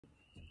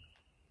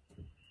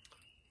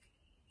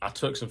I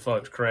took some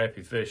folks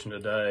crappie fishing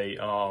today.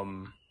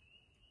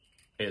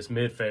 It's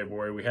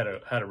mid-February. We had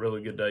a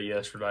really good day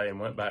yesterday and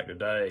went back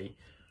today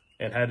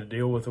and had to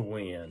deal with the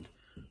wind.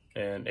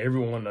 And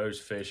everyone knows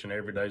fishing.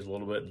 Every day's a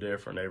little bit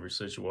different. Every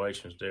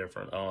situation's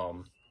different.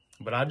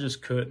 But I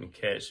just couldn't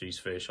catch these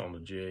fish on the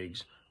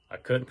jigs. I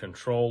couldn't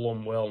control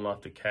them well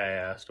enough to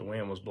cast. The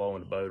wind was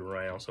blowing the boat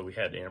around, so we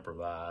had to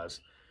improvise.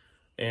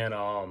 And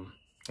I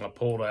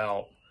pulled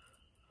out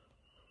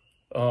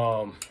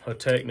a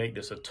technique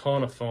that's a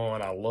ton of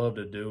fun. I love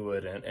to do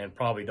it and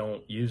probably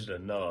don't use it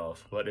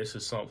enough, but this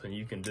is something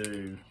you can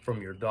do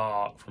from your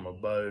dock, from a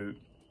boat,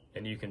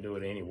 and you can do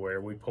it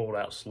anywhere. We pulled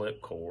out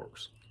slip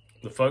corks.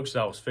 The folks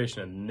that I was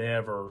fishing had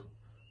never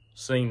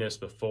seen this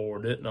before,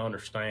 didn't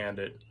understand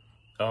it,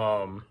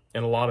 and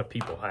a lot of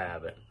people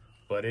haven't,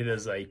 but it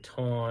is a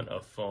ton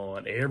of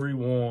fun.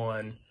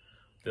 Everyone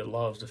that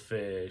loves to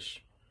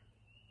fish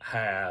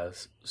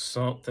has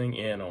something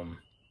in them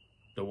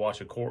to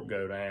watch a cork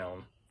go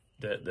down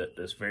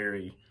that's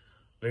very,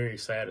 very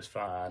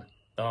satisfying.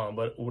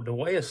 But the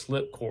way a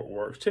slip cork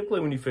works,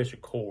 typically when you fish a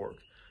cork,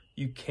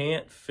 you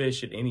can't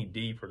fish it any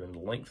deeper than the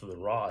length of the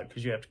rod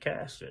because you have to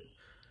cast it.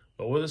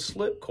 But with a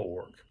slip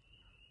cork,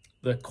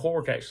 the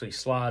cork actually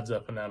slides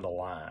up and down the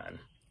line.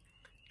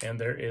 And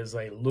there is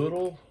a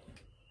little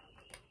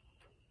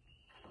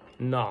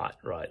knot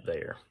right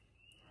there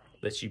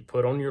that you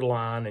put on your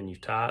line and you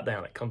tie it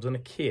down. It comes in a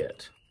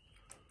kit.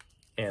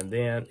 And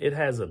then it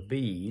has a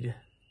bead,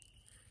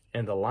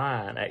 and the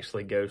line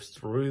actually goes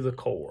through the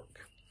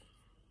cork.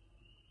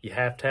 You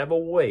have to have a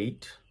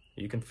weight.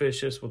 You can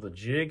fish this with a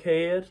jig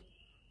head.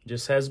 It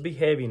just has to be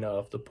heavy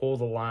enough to pull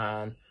the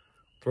line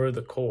through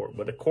the cork,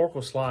 but the cork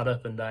will slide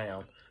up and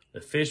down.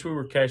 The fish we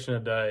were catching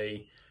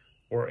today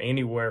were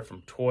anywhere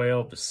from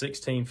 12 to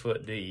 16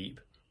 foot deep,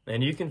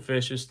 and you can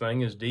fish this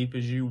thing as deep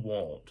as you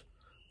want.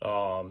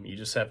 You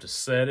just have to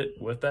set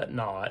it with that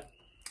knot.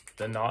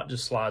 The knot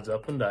just slides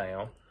up and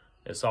down.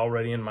 It's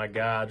already in my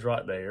guides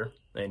right there,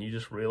 and you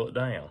just reel it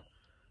down.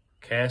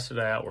 Cast it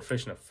out. We're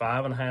fishing a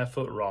 5.5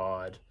 foot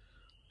rod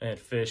and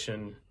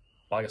fishing,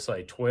 like I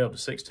say, 12 to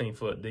 16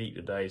 foot deep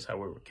today is how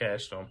we were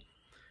casting them.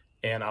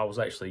 And I was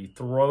actually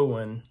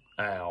throwing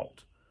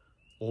out,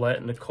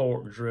 letting the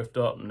cork drift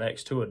up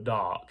next to a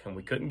dock, and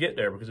we couldn't get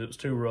there because it was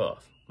too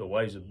rough. The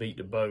waves would beat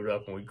the boat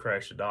up and we'd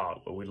crash the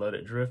dock, but we let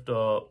it drift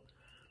up.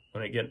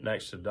 When it get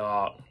next to the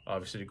dock,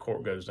 obviously the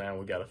cork goes down.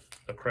 We got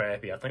a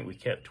crappie. I think we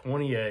kept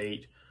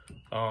 28.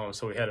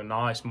 So we had a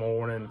nice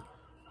morning,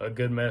 a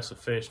good mess of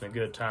fish and a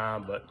good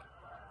time. But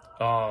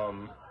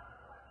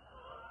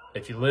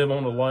if you live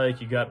on the lake,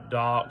 you got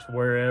docks,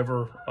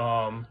 wherever,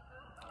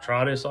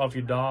 try this off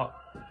your dock.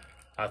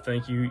 I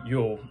think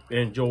you'll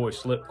enjoy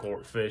slip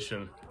cork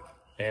fishing,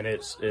 and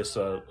it's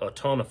a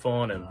ton of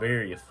fun and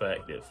very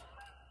effective.